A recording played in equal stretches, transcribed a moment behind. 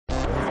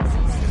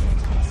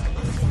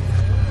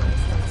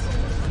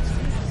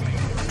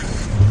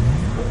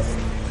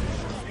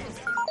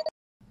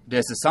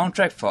There's a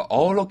soundtrack for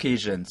all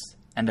occasions,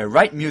 and the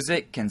right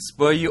music can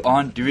spur you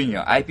on during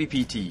your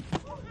IPPT.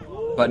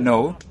 But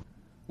no,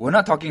 we're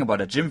not talking about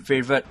the gym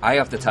favorite Eye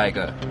of the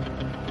Tiger.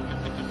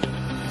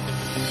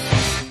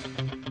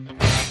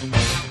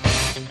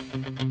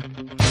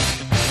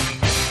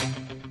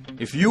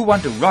 If you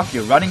want to rock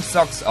your running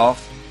socks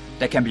off,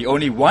 there can be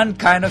only one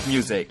kind of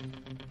music: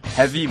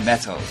 heavy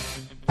metal.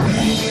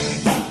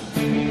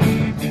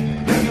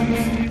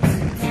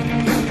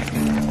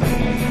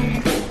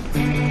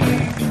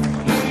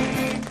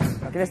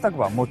 Okay, let's talk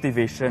about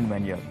motivation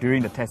when you're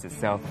during the test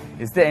itself.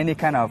 Is there any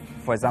kind of,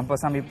 for example,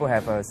 some people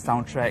have a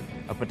soundtrack,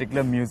 a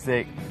particular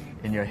music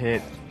in your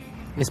head?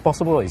 It's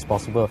possible,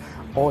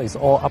 or it's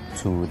all up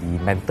to the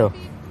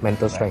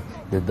mental strength,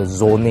 the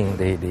zoning.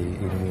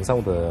 In some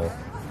of the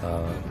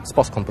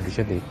sports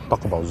competition, they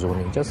talk about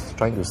zoning, just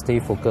trying to stay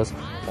focused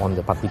on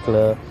the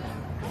particular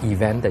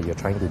event that you're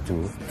trying to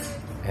do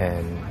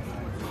and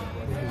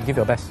give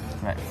your best.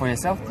 Right. For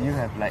yourself, do you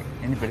have like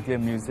any particular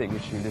music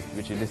which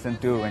you listen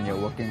to when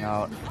you're working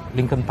out?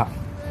 Linkin Park.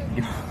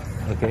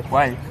 Okay.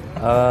 Why?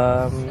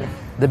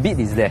 The beat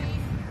is there.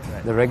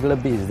 Right. The regular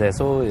beat is there,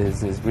 so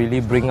it's really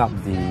bring up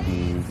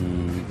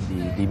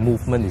the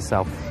movement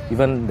itself.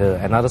 Even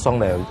another song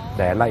that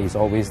I like is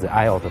always The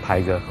Eye of the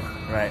Tiger.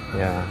 Right.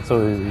 Yeah.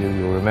 So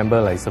you remember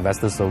like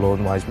Sylvester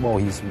Stallone was, wow,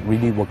 he's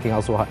really working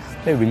out so hard.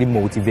 They really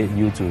motivate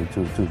you to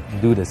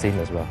do the same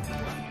as well.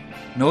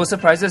 No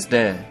surprises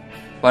there.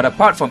 But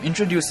apart from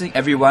introducing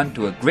everyone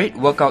to a great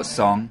workout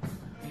song,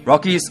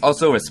 Rocky is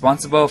also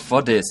responsible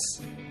for this.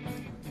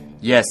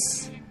 Yes,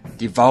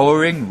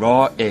 devouring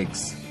raw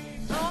eggs.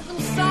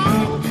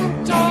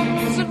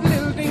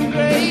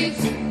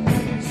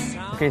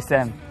 Okay,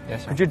 Sam,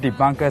 yes, could you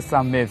debunk us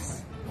some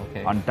myths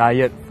on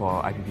diet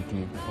for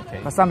IPPT? Okay.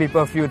 But some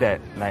people feel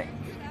that like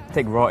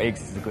take raw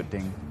eggs is a good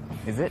thing.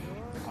 Is it?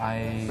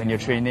 When you're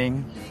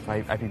training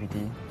for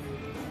IPPT?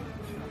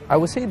 I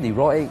would say the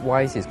raw egg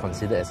wise is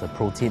considered as a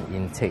protein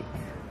intake.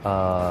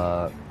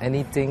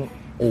 Anything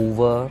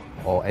over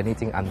or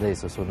anything under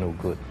is also no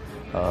good.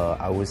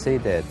 I would say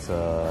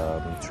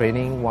that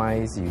training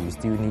wise, you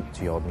still need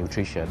your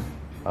nutrition.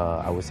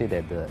 I would say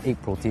that the egg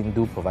protein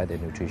do provide the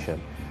nutrition,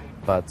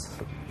 but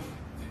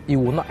it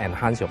will not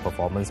enhance your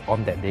performance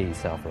on that day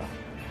itself.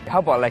 How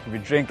about like if you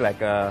drink like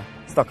a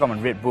Stockholm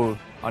and Red Bull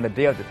on the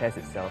day of the test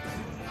itself?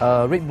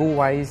 Red Bull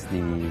wise,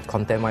 the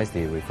content wise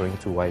they're referring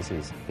to wise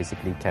is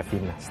basically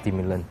caffeine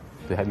stimulant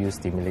to help you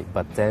stimulate,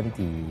 but then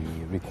the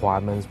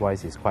requirements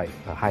wise is quite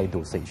a high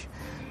dosage.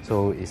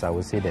 So I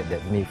would say that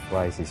myth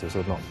wise is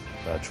also not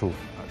true.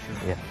 Not true.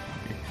 Yeah.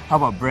 Okay. How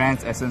about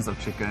Brand's Essence of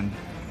Chicken?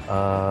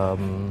 I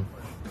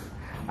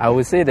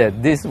would say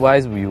that this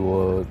wise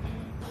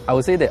I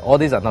would say that all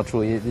these are not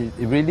true. It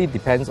really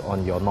depends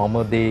on your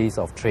normal days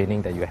of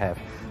training that you have.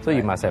 So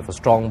you must have a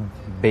strong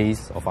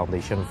base or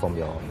foundation from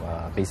your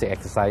basic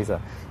exercise.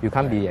 You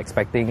can't be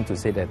expecting to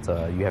say that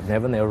you have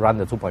never run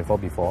the 2.4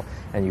 before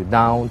and you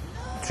down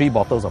 3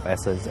 bottles of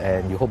essence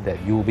and you hope that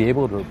you'll be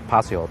able to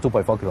pass your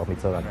 2.4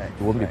 kilometer run.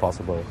 It won't be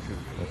possible.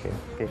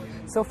 Okay.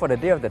 So for the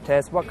day of the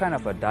test, what kind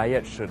of a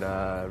diet should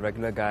a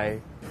regular guy?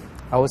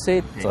 I would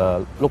say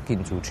look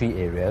into 3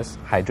 areas.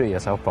 Hydrate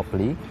yourself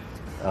properly.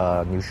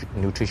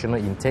 Nutritional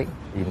intake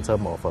in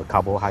terms of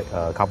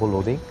carbo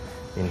loading,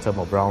 in terms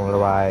of brown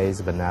rice,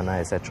 banana,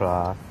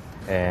 etc.,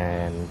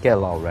 and get a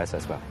lot of rest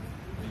as well.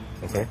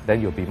 Okay,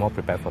 then you'll be more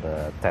prepared for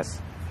the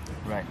test.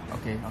 Right.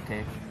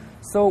 Okay.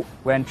 So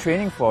when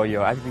training for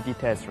your IPPT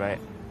test, right,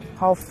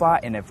 how far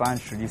in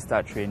advance should you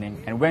start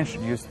training, and when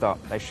should you stop?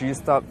 Like, should you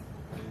stop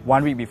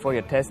 1 week before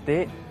your test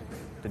date,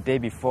 the day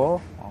before?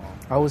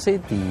 I would say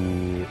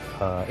the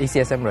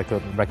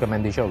ACSM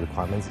recommendation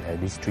requirements is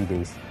at least 3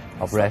 days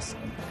of rest.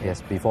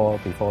 Yes, before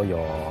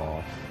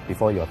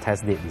your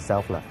test date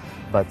itself.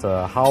 But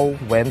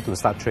when to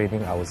start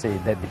training, I would say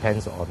that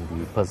depends on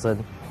the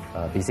person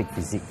basic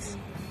physiques.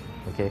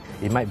 Okay,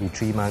 it might be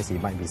 3 months,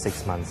 it might be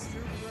 6 months.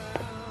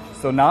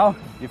 So now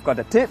you've got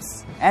the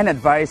tips and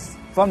advice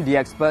from the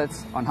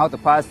experts on how to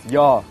pass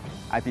your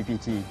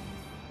IPPT.